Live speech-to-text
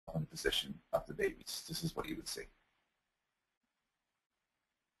position of the babies. This is what you would see.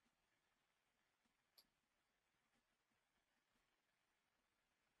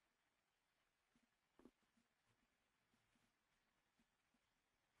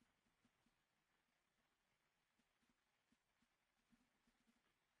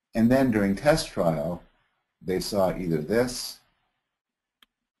 And then during test trial, they saw either this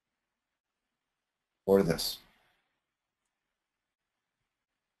or this.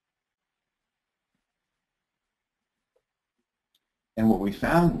 And what we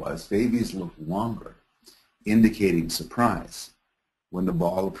found was babies looked longer, indicating surprise when the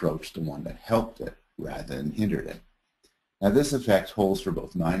ball approached the one that helped it rather than hindered it. Now this effect holds for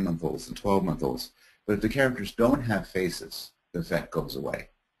both 9-month-olds and 12-month-olds, but if the characters don't have faces, the effect goes away.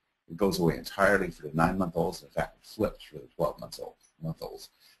 It goes away entirely for the 9-month-olds, and in fact it flips for the 12-month-olds,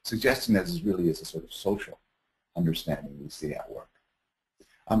 suggesting that this really is a sort of social understanding we see at work.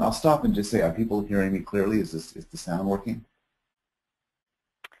 I'll stop and just say, are people hearing me clearly? Is the sound working?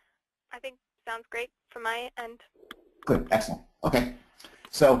 I think sounds great from my end. Good, excellent. Okay,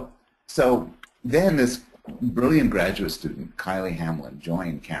 so then this brilliant graduate student, Kylie Hamlin,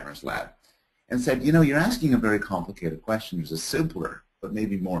 joined Karen's lab and said, you know, you're asking a very complicated question. There's a simpler but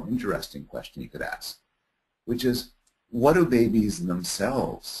maybe more interesting question you could ask, which is, what do babies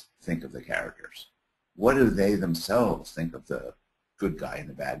themselves think of the characters? What do they themselves think of the good guy and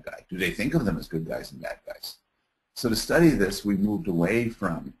the bad guy? Do they think of them as good guys and bad guys? So to study this, we moved away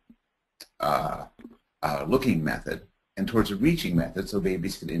from a looking method and towards a reaching method so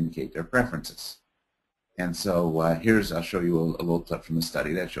babies could indicate their preferences. And so I'll show you a little clip from the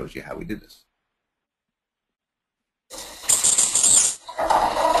study that shows you how we did this.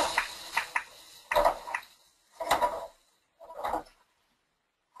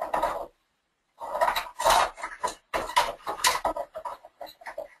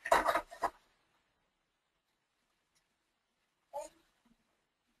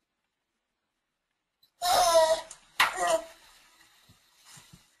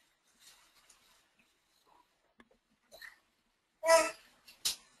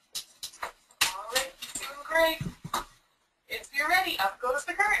 Great. If you're ready, up goes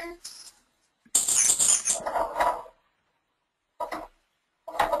the curtain.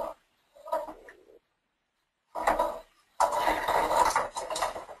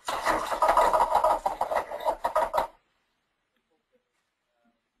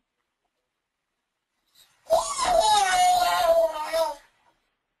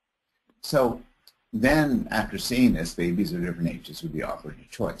 So then, after seeing this, babies of different ages would be offered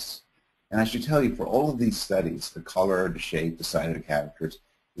a choice. And I should tell you, for all of these studies, the color, the shape, the size of the characters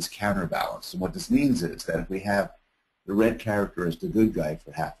is counterbalanced. And what this means is that if we have the red character as the good guy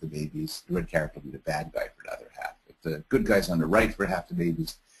for half the babies, the red character will be the bad guy for the other half. If the good guy's on the right for half the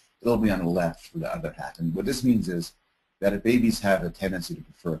babies, it'll be on the left for the other half. And what this means is that if babies have a tendency to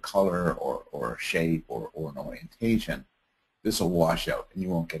prefer a color or a shape or an orientation, this will wash out and you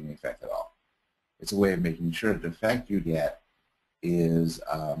won't get any effect at all. It's a way of making sure that the effect you get is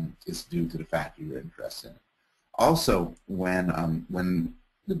due to the factor you're interested in. Also, when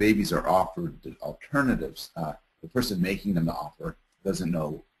the babies are offered the alternatives, the person making them the offer doesn't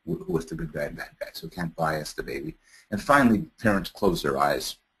know who is the good guy and bad guy, so it can't bias the baby. And finally, parents close their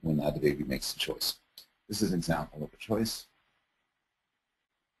eyes when the baby makes the choice. This is an example of a choice.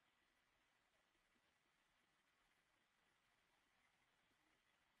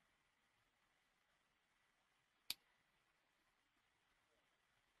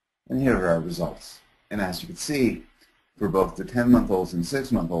 And here are our results. And as you can see, for both the 10-month-olds and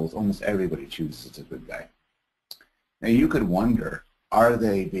 6-month-olds, almost everybody chooses the good guy. Now you could wonder, are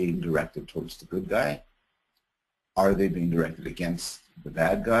they being directed towards the good guy? Are they being directed against the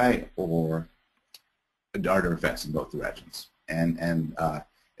bad guy? Or are there effects in both directions? And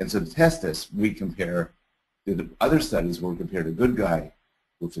so to test this, we compare the other studies where we compare the good guy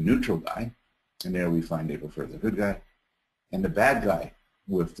with the neutral guy, and there we find they prefer the good guy, and the bad guy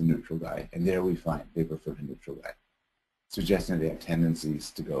with the neutral guy, and there we find they prefer the neutral guy, suggesting they have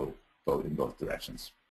tendencies to go vote in both directions.